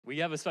we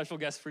have a special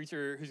guest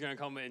preacher who's going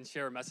to come and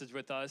share a message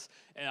with us,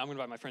 and I'm going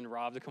to invite my friend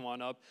Rob to come on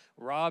up.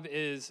 Rob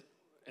is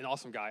an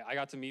awesome guy. I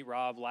got to meet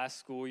Rob last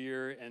school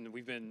year, and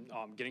we've been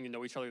getting to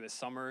know each other this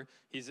summer.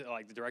 He's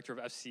like the director of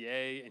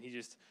FCA, and he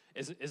just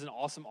is an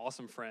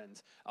awesome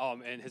friend,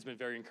 and has been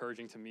very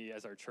encouraging to me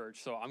as our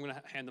church. So I'm going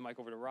to hand the mic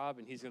over to Rob,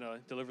 and he's going to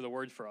deliver the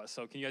word for us.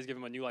 So can you guys give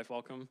him a New Life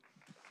welcome?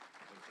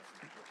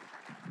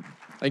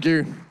 Thank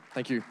you.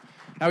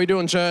 How are we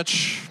doing,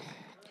 church?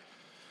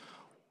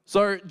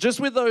 So just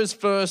with those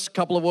first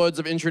couple of words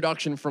of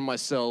introduction from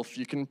myself,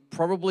 you can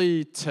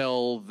probably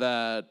tell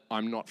that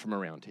I'm not from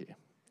around here.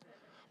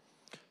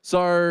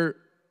 So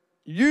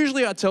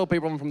usually I tell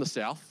people I'm from the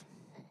South,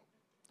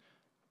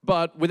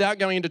 but without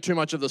going into too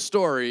much of the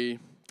story,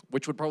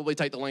 which would probably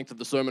take the length of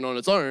the sermon on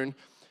its own,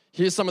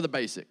 here's some of the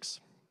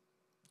basics.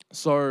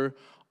 So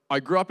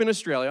I grew up in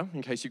Australia,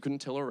 in case you couldn't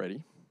tell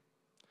already.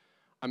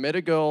 I met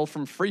a girl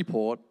from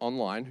Freeport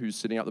online who's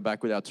sitting up the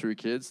back with our 2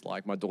 kids,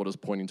 like my daughter's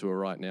pointing to her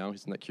right now.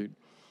 Isn't that cute?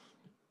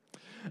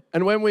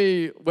 And when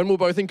we were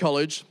both in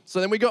college, so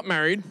then we got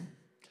married.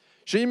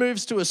 She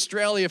moves to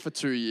Australia for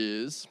 2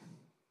 years,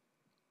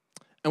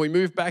 and we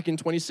moved back in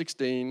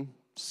 2016,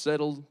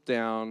 settled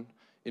down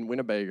in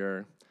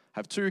Winnebago,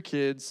 have 2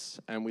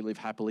 kids, and we live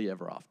happily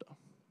ever after.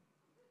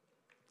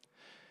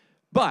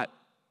 But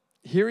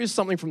here is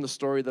something from the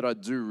story that I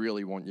do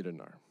really want you to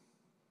know.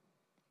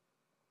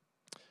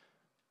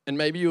 And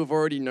maybe you have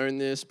already known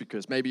this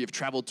because maybe you've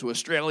traveled to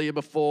Australia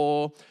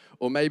before,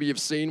 or maybe you've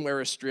seen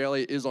where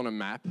Australia is on a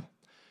map.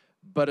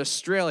 But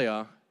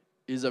Australia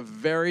is a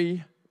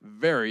very,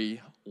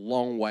 very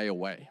long way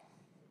away.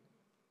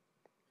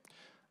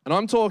 And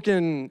I'm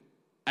talking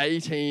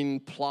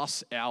 18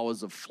 plus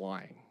hours of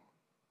flying.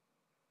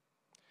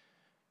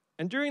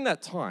 And during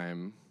that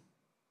time,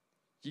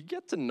 you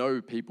get to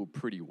know people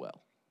pretty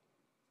well.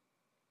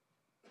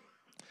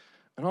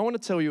 And I want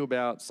to tell you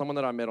about someone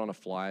that I met on a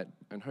flight,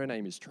 and her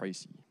name is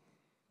Tracy.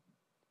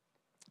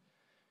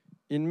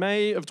 In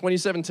May of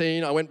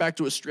 2017, I went back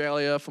to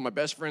Australia for my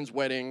best friend's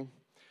wedding,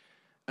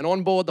 and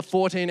on board the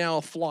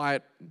 14-hour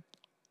flight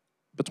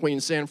between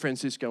San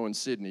Francisco and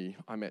Sydney,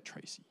 I met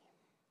Tracy.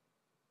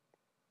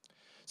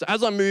 So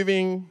as I'm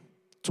moving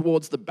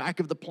towards the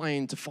back of the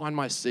plane to find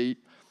my seat,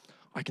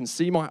 I can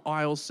see my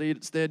aisle seat.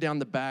 It's there down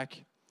the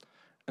back,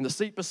 and the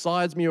seat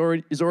beside me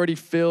is already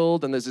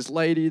filled, and there's this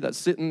lady that's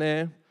sitting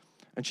there,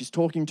 and she's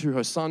talking to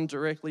her son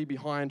directly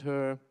behind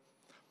her.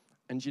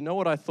 And you know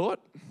what I thought?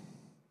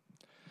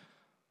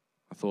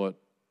 I thought,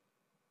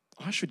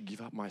 I should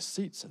give up my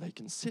seat so they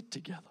can sit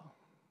together.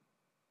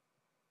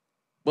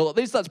 Well, at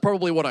least that's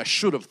probably what I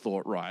should have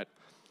thought, right?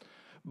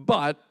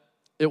 But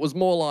it was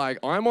more like,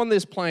 I'm on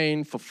this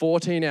plane for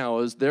 14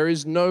 hours. There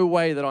is no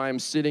way that I am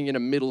sitting in a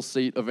middle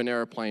seat of an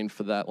airplane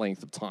for that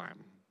length of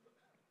time.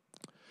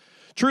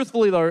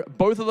 Truthfully, though,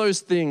 both of those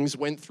things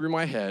went through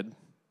my head.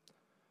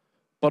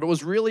 But it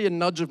was really a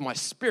nudge of my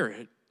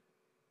spirit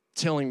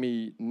telling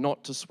me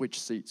not to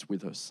switch seats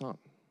with her son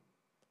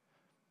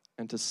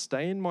and to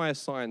stay in my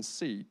assigned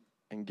seat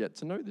and get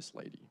to know this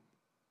lady.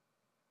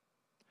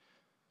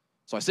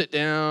 So I sit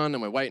down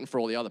and we're waiting for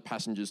all the other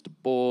passengers to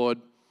board,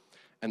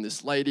 and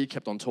this lady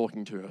kept on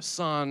talking to her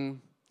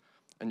son,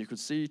 and you could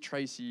see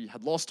Tracy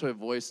had lost her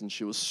voice and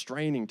she was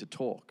straining to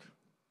talk.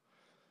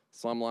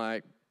 So I'm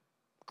like,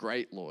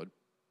 great, Lord.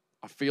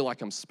 I feel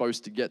like I'm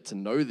supposed to get to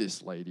know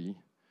this lady,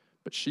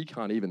 but she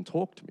can't even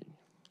talk to me.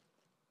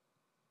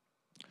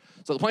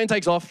 So the plane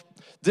takes off,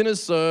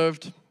 dinner's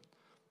served,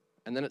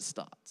 and then it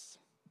starts.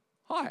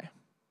 Hi,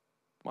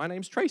 my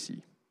name's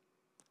Tracy.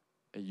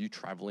 Are you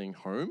traveling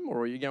home or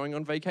are you going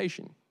on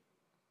vacation?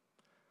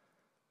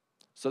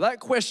 So that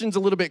question's a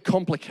little bit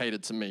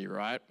complicated to me,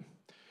 right?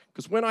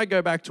 Because when I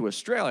go back to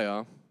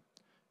Australia,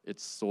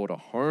 it's sort of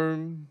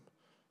home,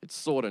 it's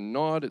sort of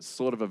not, it's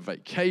sort of a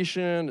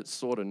vacation, it's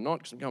sort of not,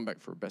 because I'm going back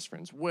for a best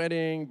friend's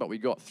wedding, but we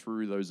got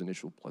through those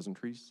initial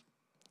pleasantries.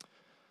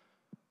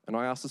 And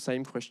I asked the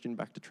same question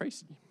back to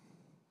Tracy.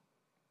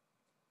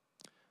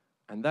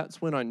 And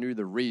that's when I knew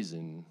the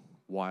reason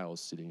why I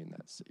was sitting in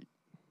that seat.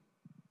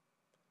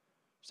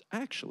 So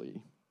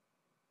actually,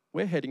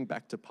 we're heading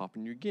back to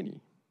Papua New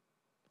Guinea.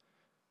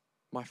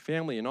 My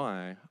family and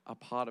I are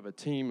part of a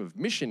team of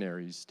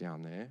missionaries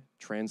down there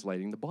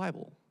translating the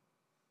Bible.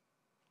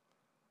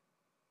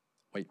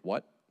 Wait,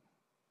 what?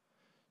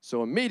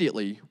 So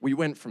immediately, we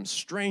went from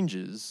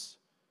strangers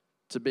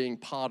to being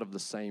part of the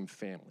same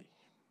family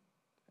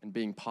and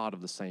being part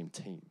of the same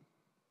team.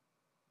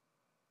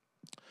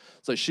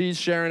 So she's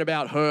sharing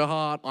about her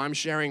heart, I'm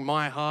sharing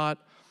my heart.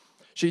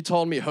 She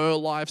told me her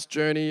life's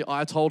journey,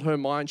 I told her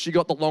mine. She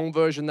got the long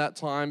version that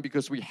time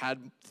because we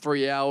had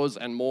 3 hours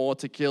and more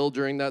to kill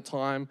during that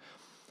time.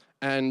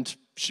 And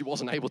she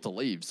wasn't able to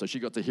leave, so she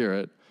got to hear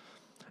it.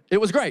 It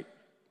was great.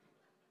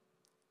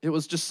 It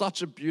was just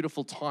such a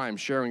beautiful time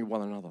sharing with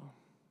one another.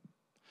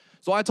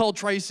 So I told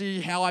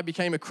Tracy how I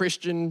became a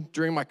Christian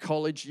during my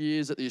college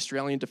years at the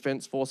Australian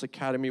Defence Force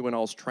Academy when I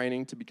was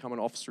training to become an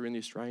officer in the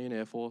Australian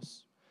Air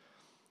Force.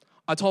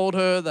 I told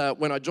her that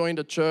when I joined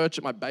a church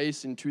at my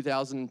base in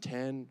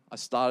 2010, I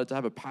started to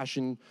have a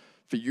passion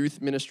for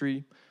youth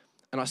ministry.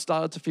 and I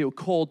started to feel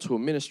called to a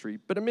ministry,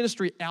 but a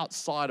ministry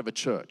outside of a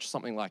church,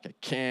 something like a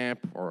camp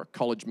or a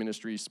college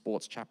ministry,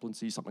 sports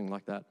chaplaincy, something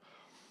like that.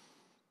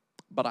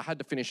 But I had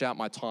to finish out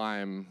my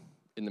time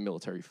in the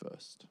military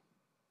first.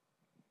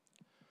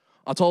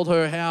 I told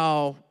her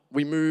how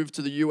we moved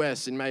to the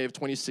US in May of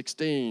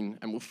 2016,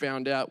 and we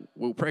found out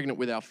we were pregnant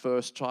with our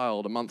first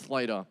child a month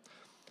later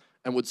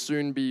and would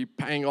soon be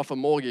paying off a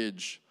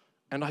mortgage,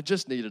 and I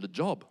just needed a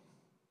job.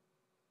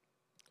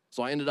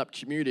 So I ended up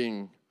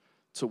commuting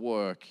to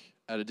work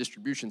at a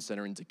distribution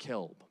center in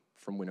DeKalb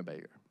from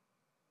Winnebago.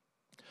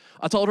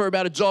 I told her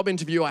about a job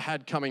interview I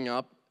had coming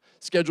up,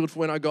 scheduled for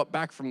when I got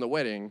back from the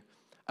wedding,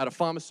 at a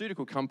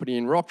pharmaceutical company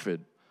in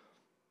Rockford,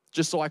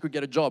 just so I could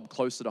get a job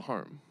closer to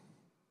home.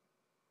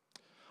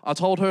 I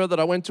told her that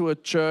I went to a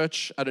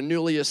church at a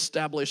newly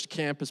established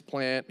campus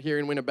plant here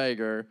in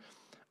Winnebago,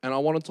 and I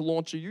wanted to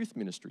launch a youth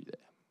ministry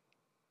there.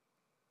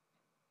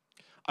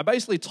 I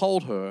basically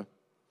told her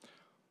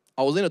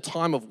I was in a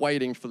time of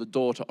waiting for the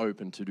door to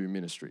open to do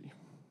ministry.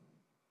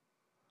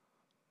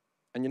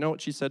 And you know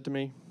what she said to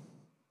me?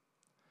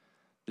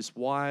 This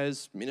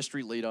wise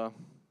ministry leader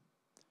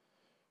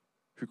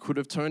who could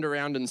have turned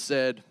around and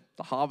said,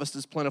 the harvest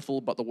is plentiful,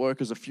 but the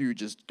workers are few,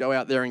 just go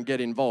out there and get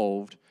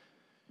involved.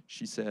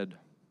 She said,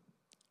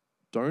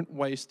 don't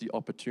waste the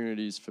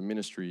opportunities for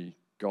ministry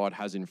God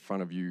has in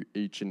front of you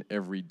each and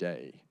every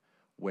day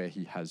where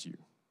He has you.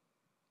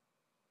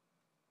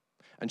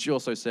 And she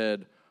also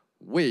said,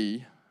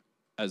 we,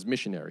 as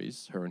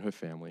missionaries, her and her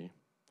family,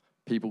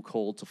 people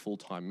called to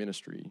full-time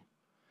ministry,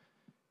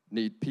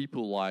 need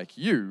people like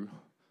you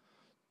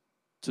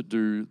to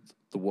do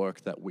the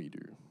work that we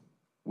do.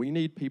 We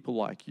need people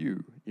like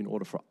you in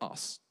order for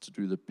us to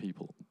do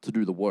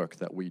the work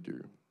that we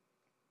do.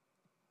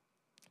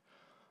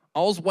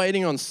 I was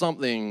waiting on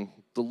something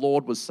the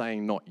Lord was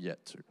saying not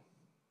yet to.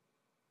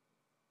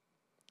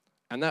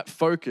 And that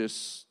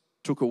focus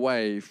took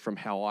away from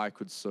how I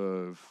could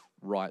serve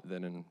right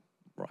then and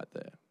right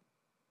there.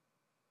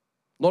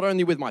 Not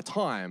only with my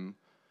time,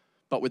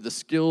 but with the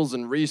skills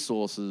and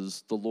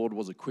resources the Lord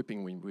was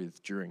equipping me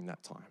with during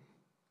that time.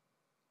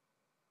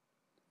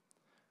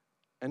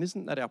 And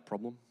isn't that our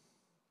problem?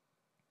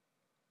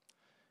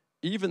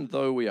 Even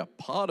though we are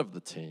part of the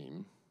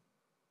team,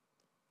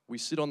 we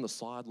sit on the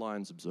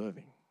sidelines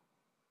observing,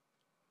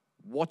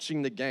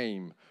 watching the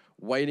game,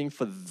 waiting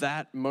for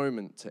that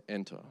moment to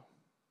enter,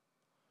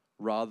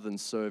 rather than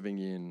serving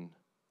in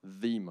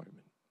the moment.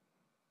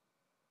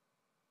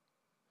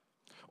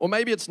 Or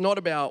maybe it's not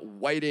about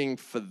waiting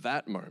for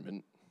that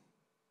moment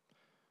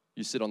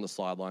you sit on the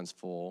sidelines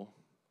for,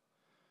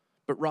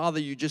 but rather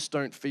you just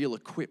don't feel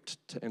equipped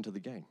to enter the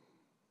game.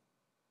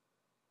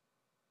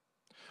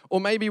 Or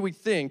maybe we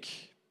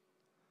think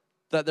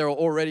that there are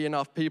already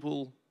enough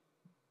people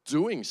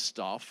doing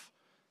stuff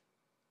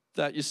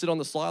that you sit on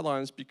the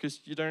sidelines because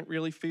you don't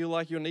really feel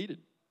like you're needed.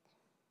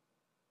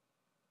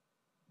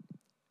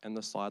 And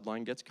the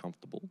sideline gets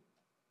comfortable,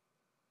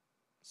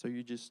 so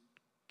you just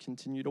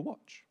continue to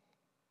watch.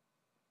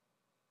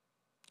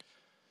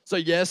 So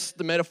yes,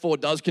 the metaphor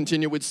does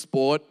continue with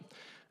sport,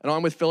 and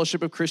I'm with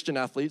Fellowship of Christian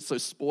Athletes, so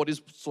sport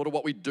is sort of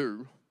what we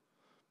do.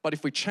 But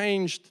if we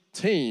changed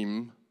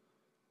team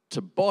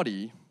to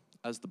body,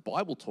 as the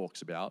Bible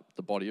talks about,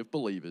 the body of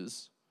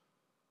believers,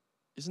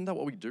 isn't that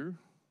what we do?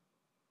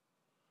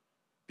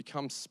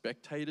 Become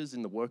spectators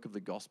in the work of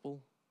the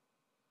gospel?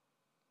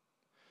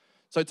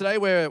 So today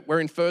we're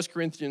in 1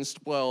 Corinthians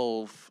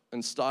 12,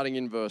 and starting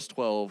in verse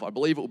 12, I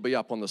believe it will be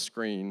up on the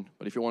screen,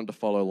 but if you wanted to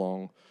follow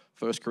along,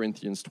 1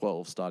 Corinthians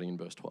 12, starting in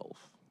verse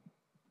 12.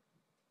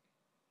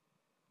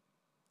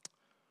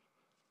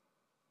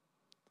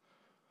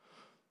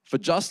 For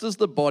just as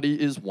the body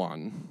is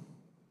one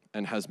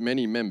and has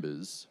many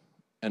members,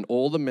 and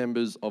all the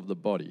members of the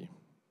body,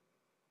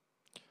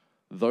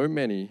 though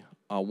many,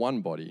 are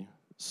one body,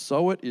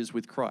 so it is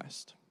with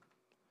Christ.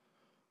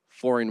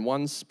 For in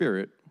one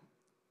Spirit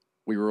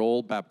we were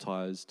all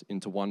baptized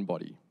into one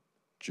body,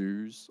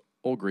 Jews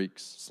or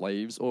Greeks,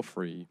 slaves or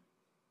free,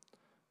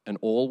 and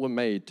all were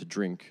made to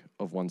drink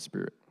of one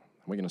Spirit.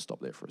 We're going to stop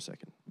there for a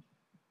second.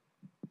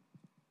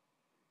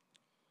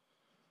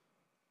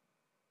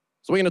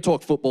 So we're going to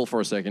talk football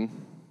for a second.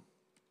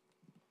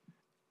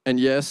 And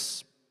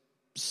yes,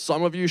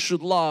 some of you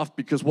should laugh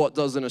because what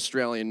does an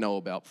Australian know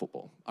about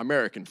football?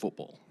 American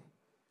football.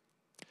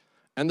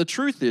 And the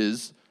truth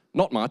is,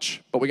 not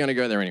much, but we're going to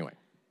go there anyway.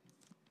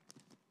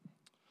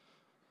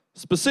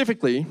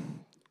 Specifically,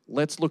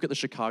 let's look at the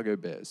Chicago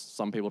Bears.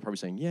 Some people are probably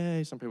saying,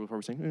 yay, some people are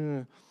probably saying,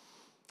 eh.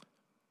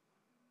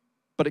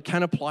 But it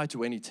can apply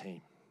to any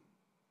team.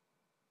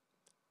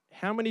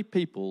 How many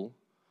people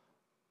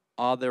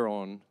are there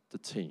on the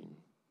team?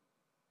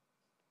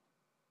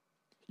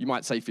 You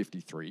might say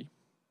 53.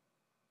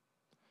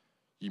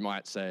 You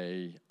might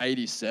say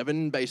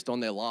 87 based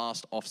on their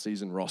last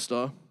off-season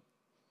roster.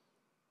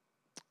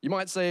 You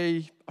might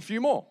say a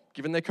few more,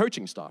 given their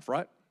coaching staff,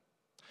 right?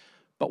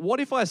 But what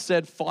if I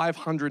said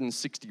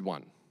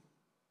 561?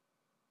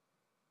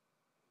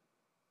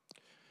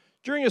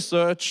 During a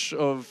search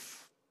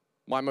of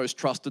my most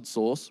trusted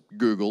source,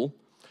 Google,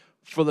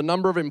 for the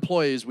number of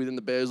employees within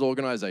the Bears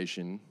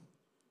organization,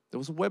 there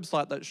was a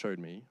website that showed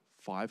me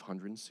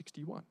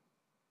 561.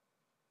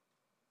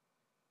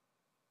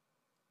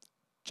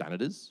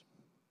 Janitors,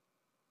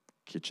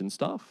 kitchen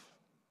staff,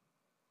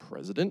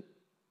 president,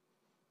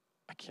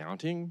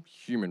 accounting,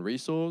 human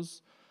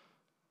resource,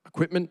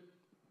 equipment,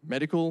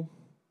 medical,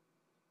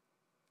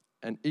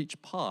 and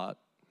each part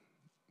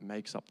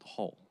makes up the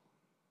whole.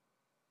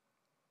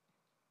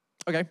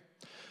 Okay,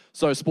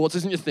 so sports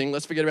isn't your thing.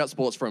 Let's forget about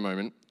sports for a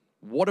moment.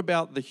 What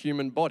about the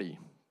human body,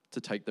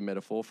 to take the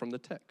metaphor from the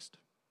text?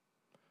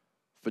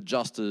 For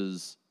just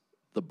as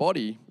the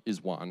body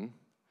is one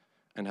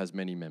and has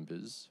many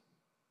members,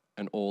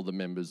 and all the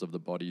members of the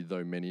body,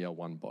 though many, are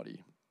one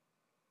body,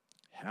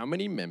 how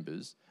many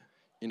members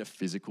in a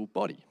physical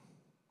body?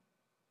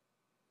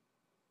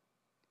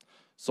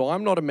 So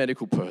I'm not a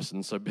medical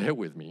person, so bear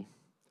with me.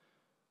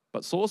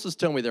 But sources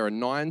tell me there are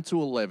 9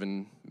 to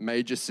 11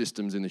 major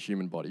systems in the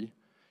human body,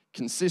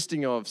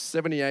 consisting of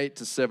 78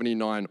 to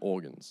 79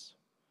 organs.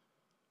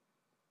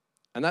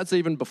 And that's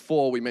even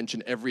before we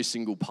mention every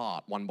single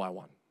part one by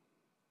one.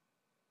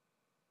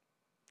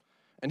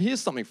 And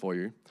here's something for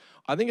you.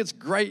 I think it's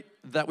great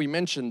that we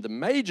mention the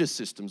major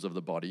systems of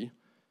the body,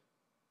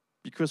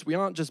 because we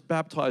aren't just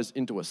baptized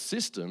into a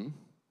system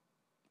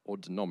or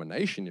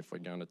denomination, if we're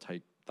going to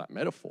take that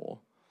metaphor.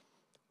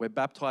 We're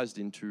baptized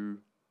into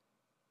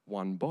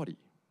one body.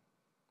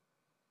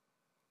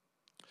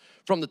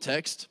 From the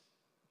text,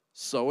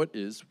 so it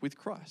is with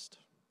Christ.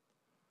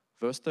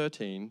 Verse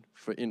 13,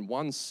 for in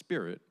one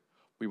Spirit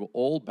we were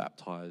all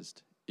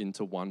baptized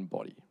into one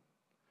body.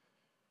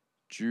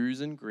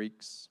 Jews and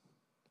Greeks,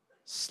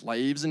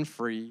 slaves and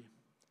free,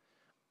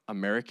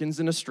 Americans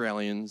and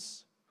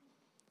Australians,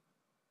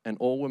 and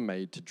all were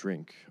made to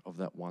drink of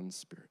that one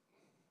Spirit.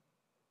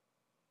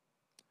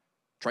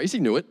 Tracy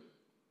knew it.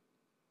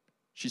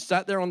 She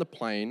sat there on the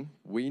plane.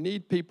 We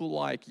need people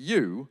like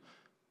you,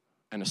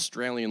 an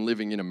Australian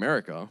living in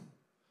America,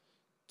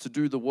 to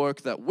do the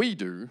work that we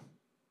do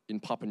in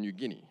Papua New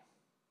Guinea.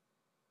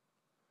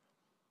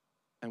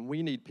 And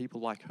we need people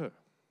like her.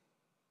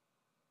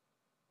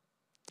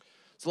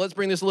 So let's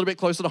bring this a little bit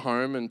closer to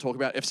home and talk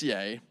about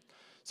FCA.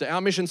 So our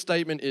mission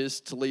statement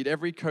is to lead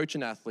every coach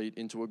and athlete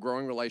into a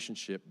growing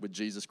relationship with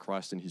Jesus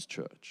Christ and his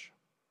church.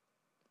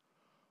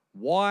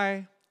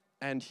 Why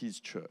and his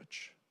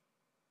church?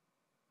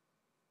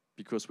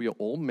 Because we are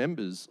all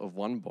members of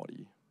one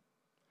body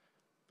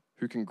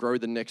who can grow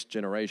the next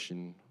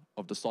generation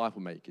of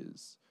disciple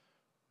makers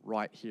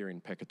right here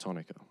in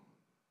Pecatonica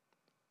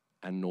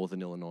and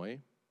Northern Illinois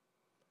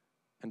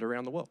and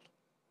around the world.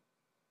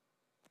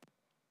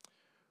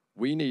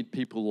 We need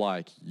people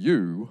like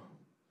you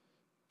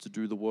to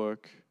do the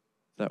work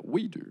that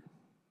we do.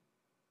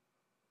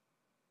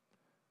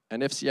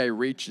 And FCA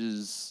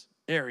reaches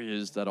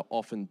areas that are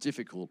often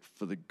difficult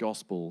for the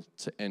gospel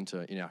to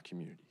enter in our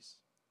communities.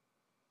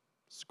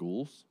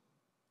 Schools,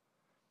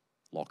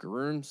 locker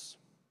rooms,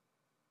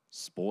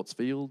 sports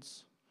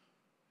fields,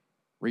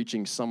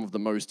 reaching some of the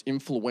most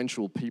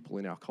influential people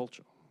in our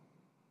culture.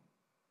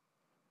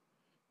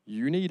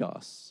 You need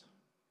us,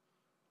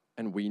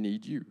 and we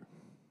need you.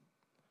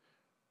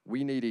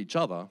 We need each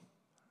other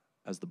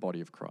as the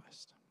body of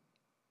Christ.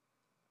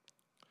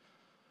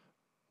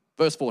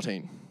 Verse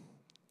 14.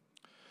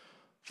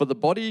 For the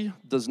body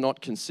does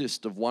not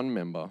consist of one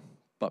member,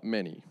 but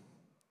many.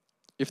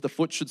 If the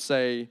foot should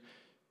say,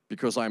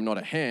 because I am not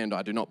a hand,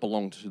 I do not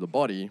belong to the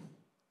body,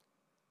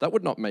 that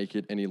would not make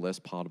it any less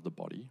part of the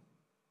body.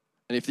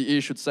 And if the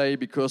ear should say,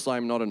 because I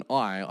am not an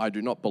eye, I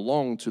do not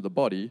belong to the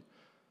body,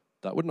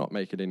 that would not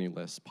make it any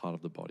less part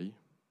of the body.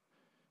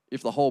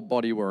 If the whole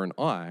body were an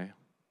eye,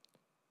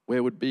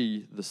 where would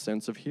be the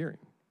sense of hearing?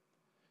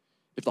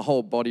 If the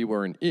whole body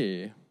were an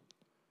ear,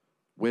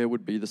 where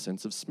would be the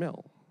sense of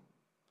smell?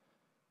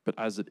 But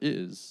as it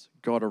is,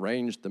 God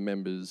arranged the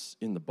members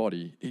in the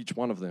body, each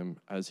one of them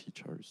as he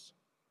chose.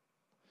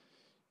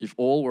 If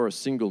all were a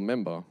single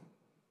member,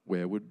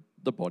 where would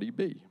the body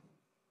be?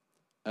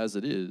 As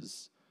it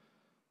is,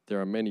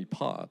 there are many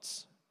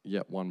parts,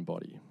 yet one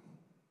body.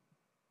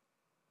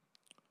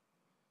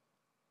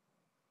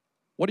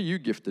 What are you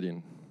gifted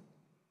in?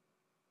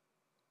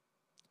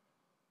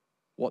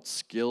 What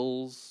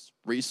skills,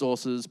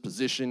 resources,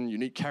 position,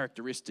 unique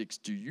characteristics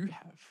do you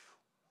have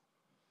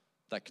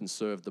that can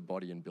serve the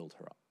body and build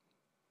her up?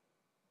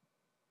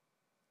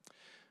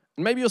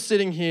 And maybe you're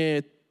sitting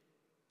here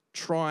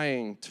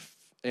trying to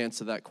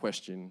answer that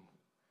question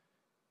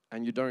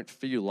and you don't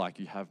feel like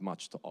you have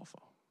much to offer.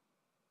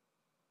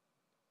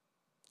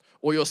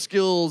 Or your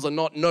skills are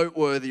not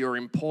noteworthy or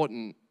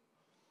important,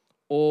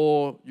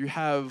 or you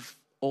have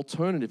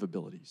alternative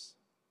abilities.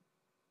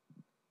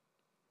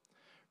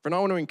 Friend, I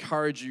want to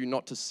encourage you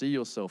not to see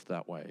yourself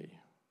that way,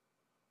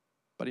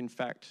 but in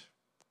fact,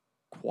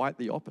 quite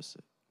the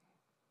opposite.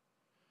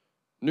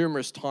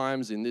 Numerous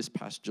times in this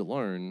passage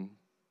alone,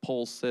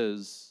 Paul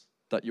says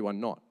that you are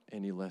not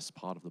any less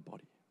part of the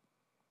body.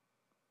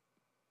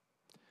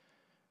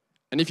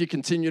 And if you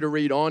continue to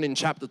read on in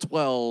chapter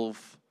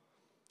 12,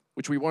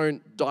 which we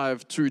won't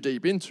dive too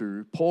deep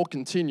into, Paul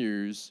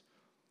continues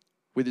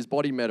with his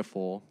body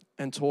metaphor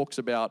and talks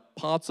about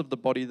parts of the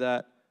body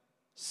that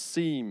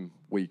seem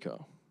weaker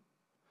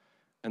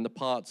and the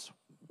parts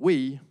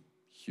we,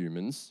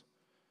 humans,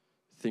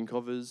 think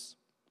of as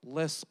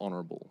less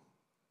honorable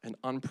and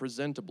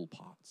unpresentable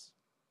parts.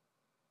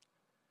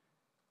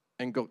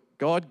 And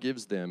God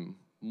gives them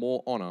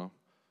more honor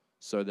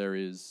so there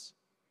is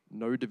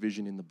no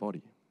division in the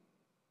body.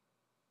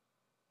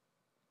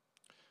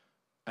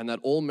 And that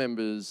all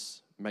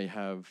members may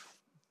have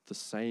the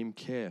same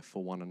care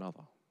for one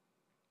another.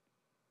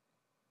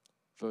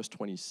 Verse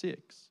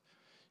 26,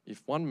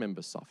 if one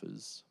member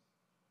suffers,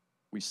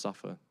 we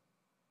suffer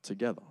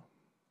together.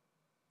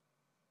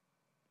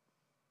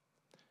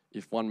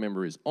 If one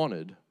member is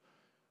honored,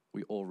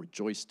 we all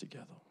rejoice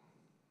together.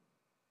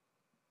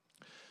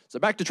 So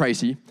back to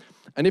Tracy,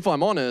 and if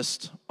I'm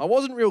honest, I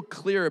wasn't real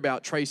clear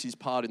about Tracy's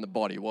part in the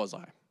body, was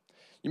I?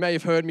 You may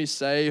have heard me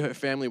say her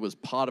family was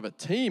part of a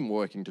team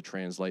working to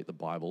translate the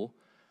Bible,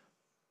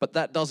 but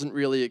that doesn't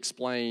really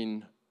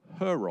explain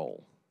her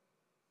role.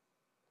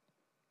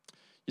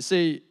 You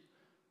see,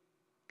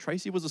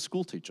 Tracy was a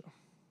school teacher.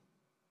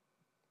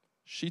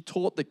 She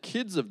taught the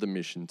kids of the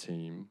mission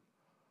team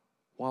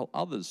while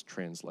others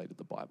translated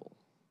the Bible.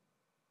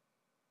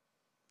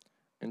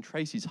 And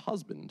Tracy's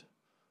husband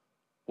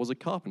was a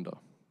carpenter,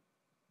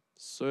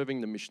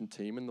 serving the mission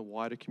team and the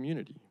wider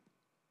community.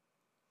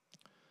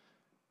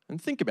 And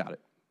think about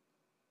it.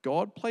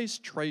 God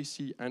placed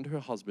Tracy and her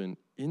husband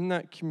in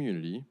that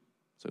community.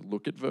 So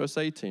look at verse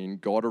 18.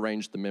 God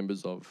arranged the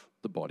members of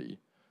the body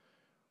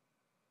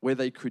where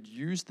they could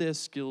use their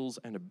skills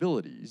and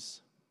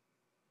abilities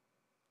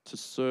to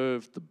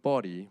serve the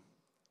body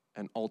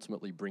and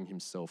ultimately bring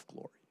himself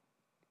glory.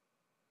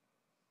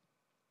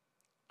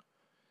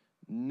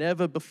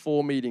 Never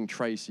before meeting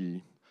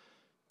Tracy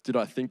did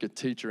I think a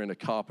teacher and a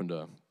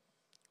carpenter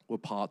were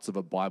parts of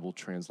a Bible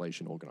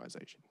translation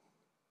organization.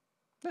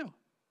 Now,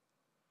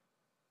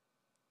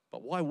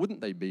 but why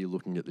wouldn't they be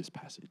looking at this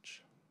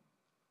passage?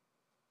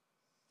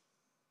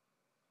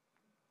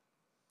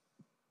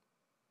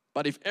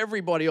 But if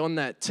everybody on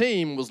that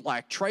team was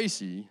like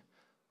Tracy,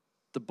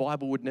 the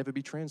Bible would never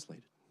be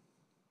translated.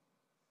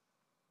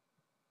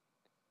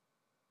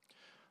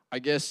 I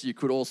guess you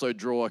could also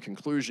draw a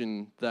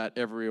conclusion that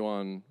if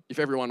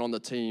everyone on the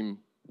team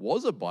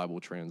was a Bible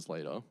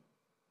translator,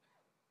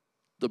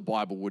 the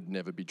Bible would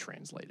never be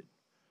translated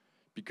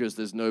because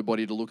there's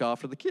nobody to look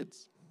after the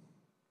kids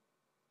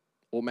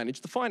or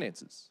manage the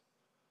finances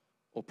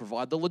or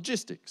provide the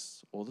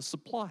logistics or the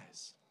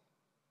supplies.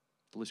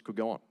 The list could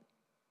go on.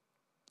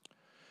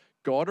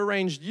 God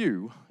arranged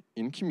you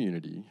in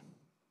community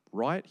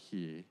right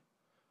here,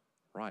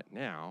 right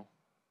now,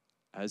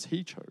 as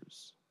he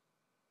chose,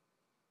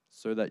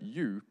 so that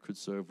you could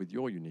serve with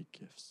your unique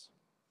gifts.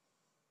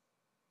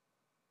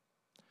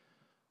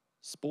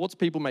 Sports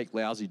people make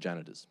lousy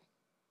janitors.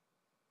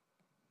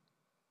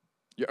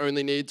 You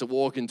only need to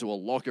walk into a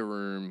locker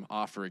room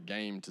after a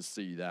game to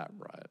see that,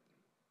 right?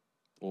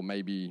 Or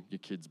maybe your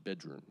kid's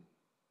bedroom.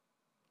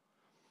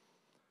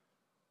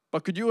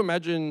 But could you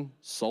imagine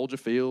Soldier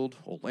Field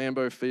or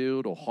Lambeau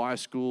Field or high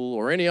school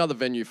or any other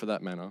venue for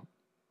that matter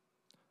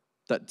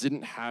that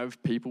didn't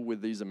have people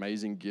with these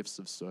amazing gifts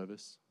of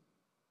service?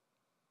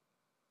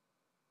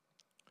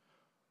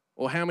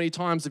 Or how many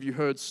times have you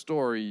heard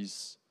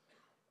stories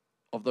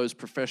of those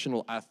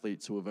professional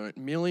athletes who have earned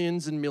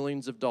millions and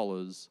millions of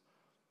dollars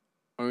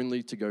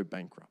only to go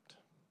bankrupt?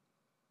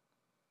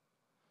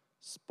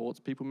 Sports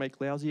people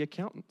make lousy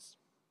accountants.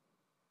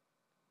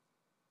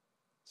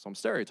 So I'm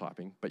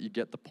stereotyping, but you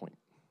get the point.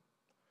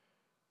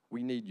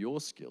 We need your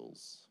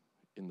skills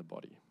in the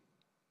body.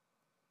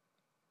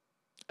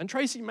 And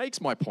Tracy makes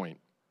my point.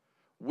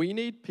 We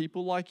need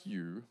people like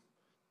you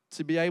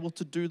to be able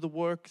to do the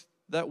work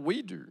that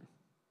we do.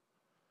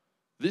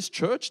 This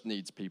church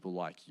needs people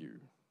like you.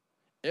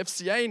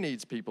 FCA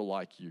needs people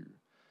like you.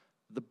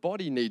 The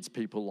body needs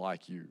people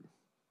like you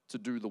to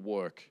do the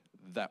work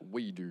that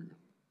we do.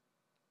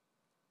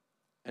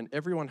 And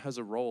everyone has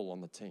a role on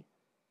the team.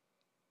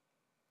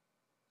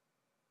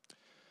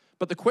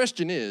 But the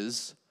question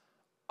is,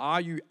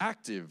 are you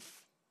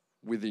active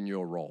within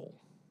your role?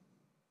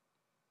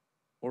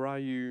 Or are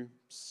you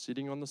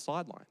sitting on the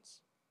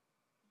sidelines?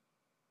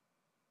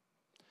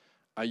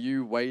 Are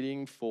you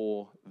waiting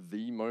for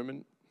the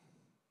moment?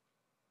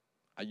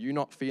 Are you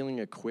not feeling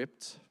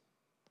equipped?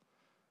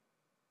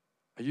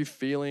 Are you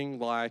feeling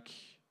like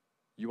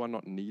you are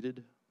not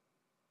needed?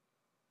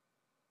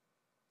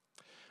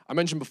 I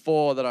mentioned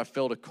before that I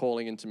felt a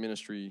calling into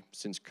ministry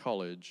since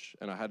college,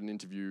 and I had an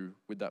interview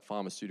with that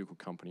pharmaceutical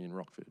company in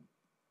Rockford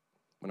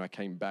when I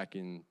came back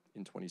in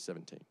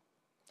 2017.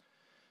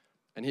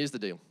 And here's the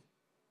deal.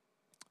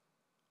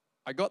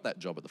 I got that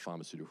job at the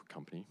pharmaceutical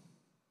company,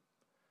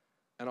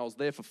 and I was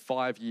there for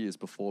 5 years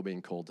before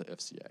being called to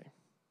FCA.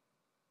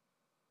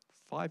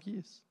 5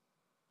 years.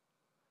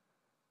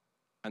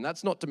 And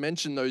that's not to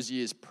mention those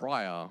years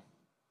prior,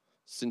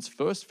 since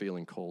first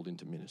feeling called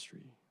into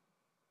ministry.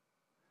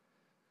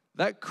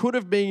 That could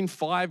have been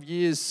 5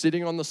 years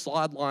sitting on the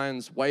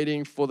sidelines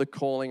waiting for the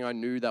calling I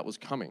knew that was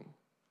coming.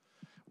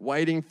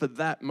 waiting for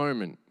that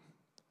moment.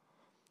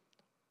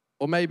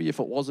 Or maybe if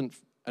it wasn't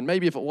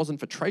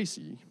for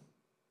Tracy,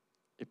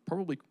 it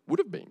probably would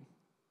have been.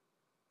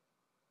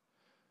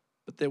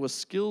 But there were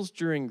skills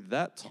during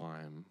that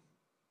time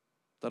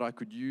that I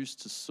could use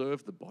to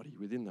serve the body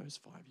within those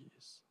 5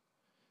 years.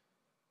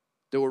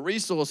 There were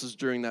resources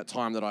during that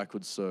time that I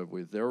could serve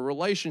with. There were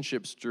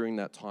relationships during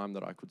that time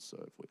that I could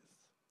serve with.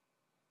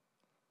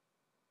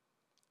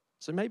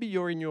 So maybe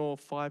you're in your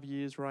 5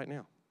 years right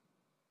now.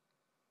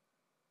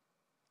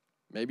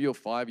 Maybe your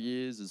 5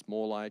 years is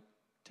more like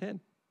 10,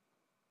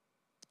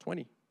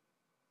 20,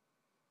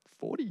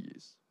 40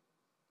 years.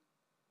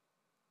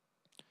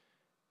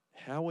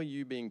 How are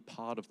you being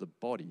part of the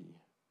body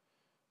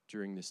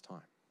during this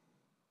time?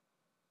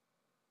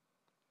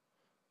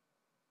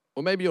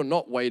 Or maybe you're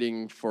not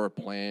waiting for a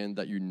plan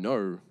that you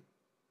know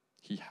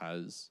he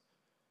has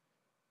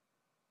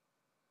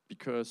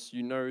because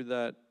you know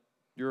that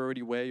you're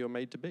already where you're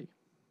made to be.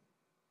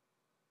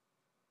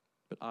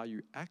 But are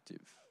you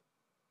active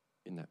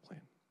in that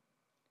plan?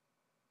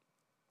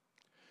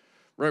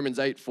 Romans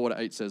 8,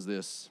 4-8 says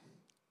this,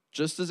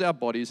 just as our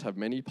bodies have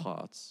many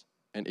parts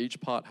and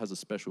each part has a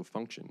special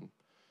function,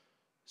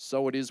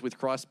 so it is with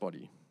Christ's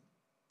body.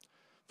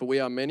 For we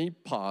are many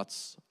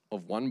parts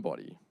of one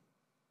body,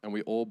 and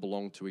we all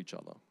belong to each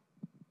other.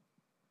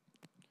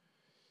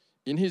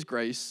 In his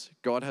grace,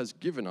 God has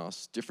given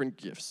us different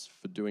gifts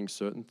for doing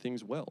certain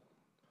things well.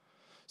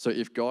 So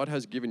if God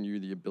has given you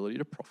the ability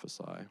to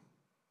prophesy,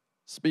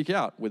 speak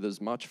out with as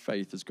much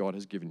faith as God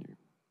has given you.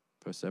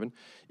 Verse 7,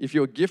 if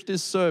your gift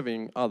is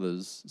serving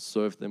others,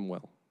 serve them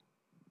well.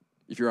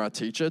 If you're a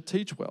teacher,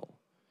 teach well.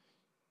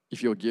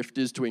 If your gift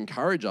is to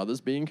encourage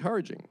others, be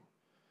encouraging.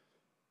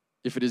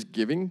 If it is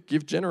giving,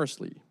 give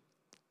generously.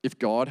 If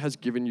God has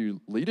given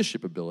you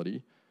leadership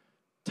ability,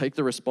 take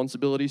the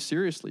responsibility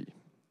seriously.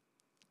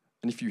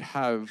 And if you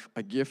have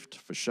a gift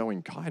for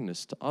showing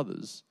kindness to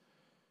others,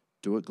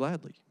 do it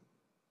gladly.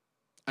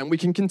 And we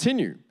can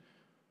continue.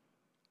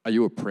 Are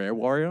you a prayer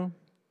warrior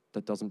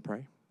that doesn't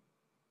pray?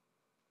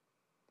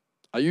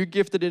 Are you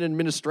gifted in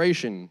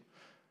administration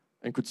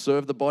and could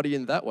serve the body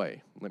in that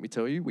way? Let me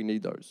tell you, we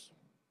need those.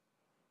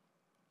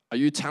 Are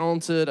you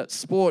talented at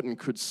sport and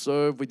could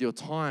serve with your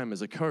time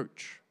as a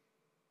coach?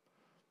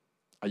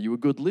 Are you a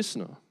good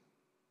listener,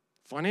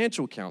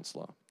 financial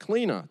counselor,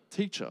 cleaner,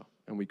 teacher?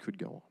 And we could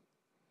go on.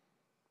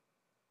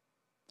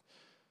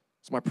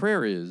 So my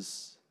prayer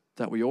is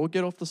that we all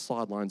get off the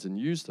sidelines and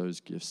use those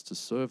gifts to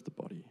serve the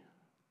body.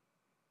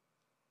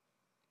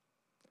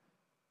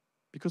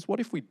 Because what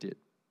if we did?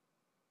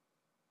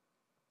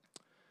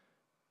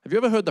 Have you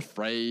ever heard the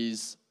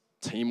phrase,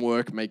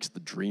 teamwork makes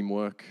the dream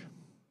work?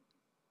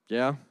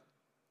 Yeah?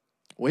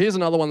 Well, here's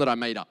another one that I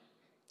made up.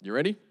 You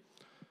ready?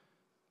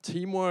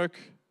 Teamwork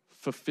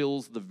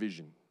fulfills the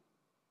vision.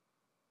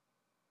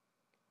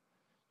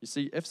 You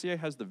see, FCA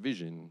has the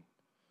vision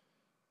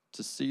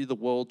to see the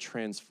world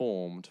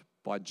transformed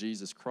by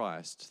Jesus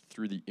Christ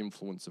through the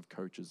influence of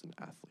coaches and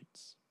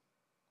athletes.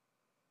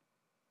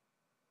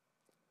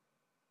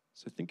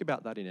 So think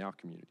about that in our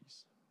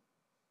communities.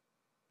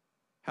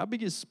 How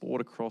big is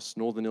sport across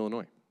Northern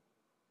Illinois?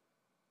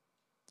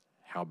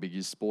 How big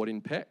is sport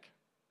in Peck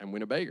and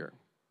Winnebago?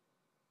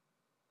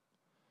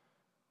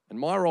 And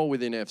my role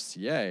within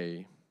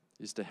FCA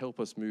is to help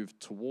us move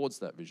towards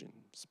that vision,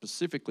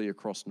 specifically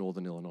across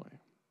Northern Illinois.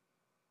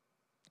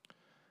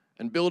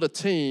 And build a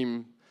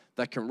team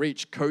that can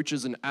reach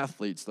coaches and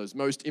athletes, those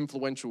most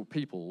influential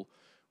people,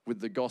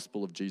 with the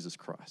gospel of Jesus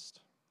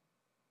Christ.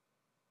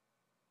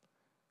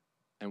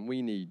 And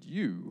we need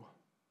you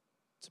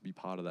to be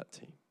part of that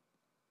team.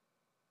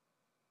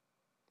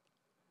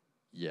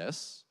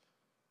 Yes,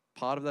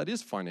 part of that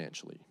is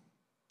financially.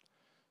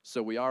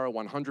 So we are a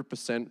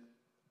 100%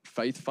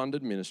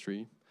 faith-funded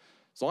ministry.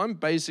 So I'm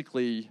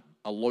basically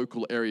a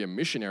local area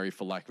missionary,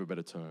 for lack of a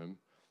better term,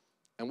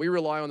 and we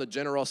rely on the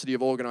generosity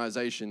of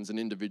organizations and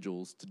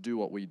individuals to do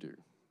what we do.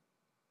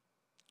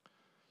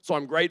 So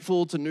I'm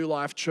grateful to New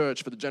Life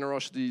Church for the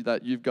generosity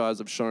that you guys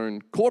have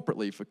shown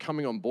corporately for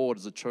coming on board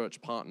as a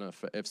church partner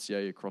for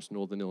FCA across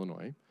Northern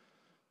Illinois.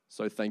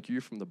 So thank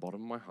you from the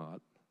bottom of my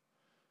heart.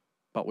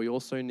 But we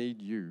also need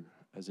you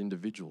as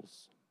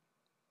individuals,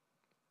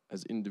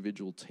 as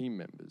individual team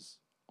members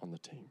on the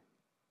team.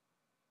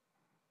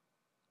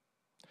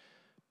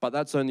 But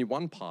that's only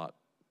one part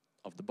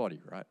of the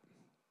body, right?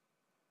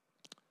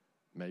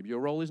 Maybe your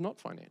role is not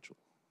financial.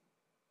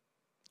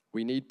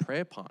 We need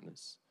prayer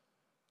partners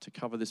to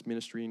cover this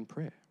ministry in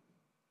prayer.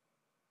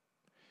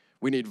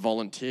 We need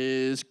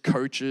volunteers,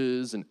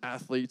 coaches, and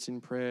athletes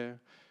in prayer.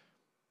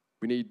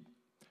 We need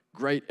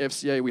great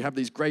FCA. We have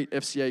these great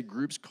FCA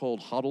groups called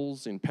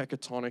huddles in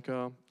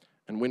Pecatonica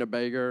and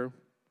Winnebago,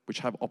 which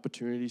have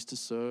opportunities to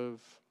serve.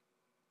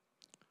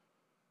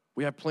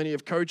 We have plenty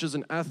of coaches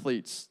and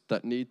athletes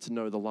that need to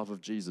know the love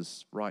of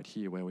Jesus right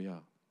here where we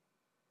are.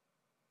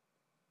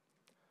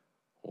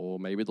 Or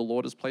maybe the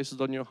Lord has placed it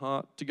on your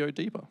heart to go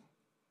deeper.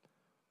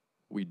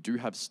 We do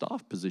have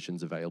staff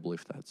positions available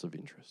if that's of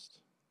interest.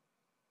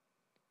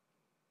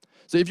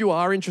 So if you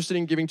are interested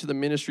in giving to the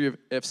ministry of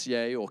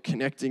FCA or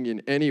connecting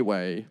in any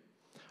way,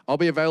 I'll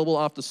be available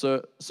after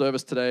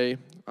service today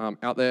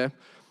out there.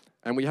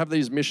 And we have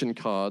these mission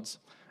cards.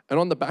 And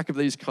on the back of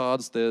these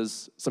cards,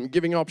 there's some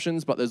giving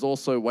options, but there's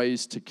also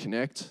ways to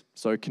connect.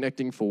 So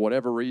connecting for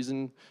whatever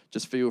reason,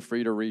 just feel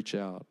free to reach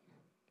out.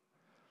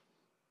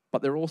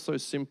 But they're also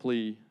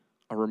simply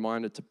a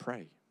reminder to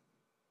pray.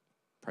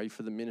 Pray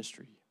for the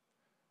ministry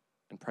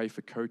and pray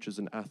for coaches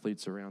and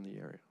athletes around the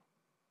area.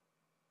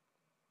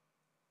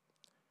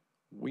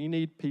 We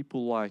need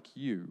people like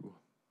you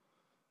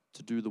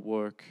to do the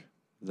work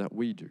that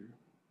we do.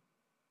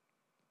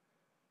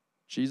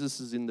 Jesus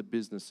is in the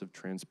business of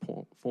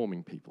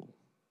transforming people,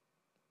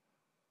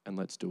 and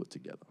let's do it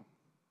together.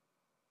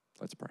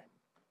 Let's pray.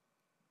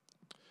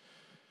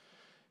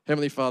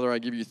 Heavenly Father, I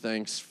give you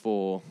thanks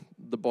for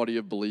the body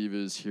of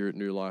believers here at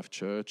New Life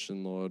Church,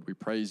 and Lord, we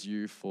praise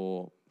you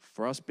for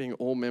us being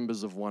all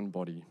members of one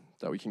body,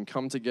 that we can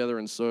come together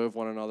and serve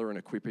one another and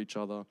equip each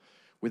other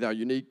with our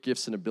unique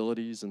gifts and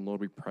abilities. And Lord,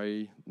 we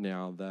pray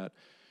now that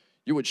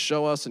you would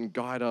show us and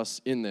guide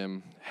us in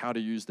them how to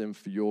use them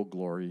for your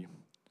glory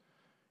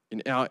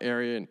in our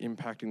area and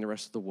impacting the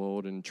rest of the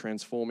world and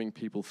transforming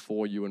people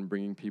for you and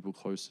bringing people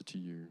closer to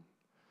you.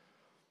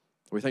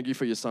 We thank you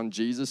for your son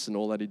Jesus and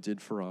all that he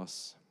did for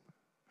us.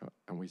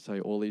 And we say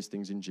all these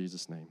things in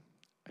Jesus' name.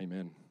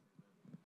 Amen.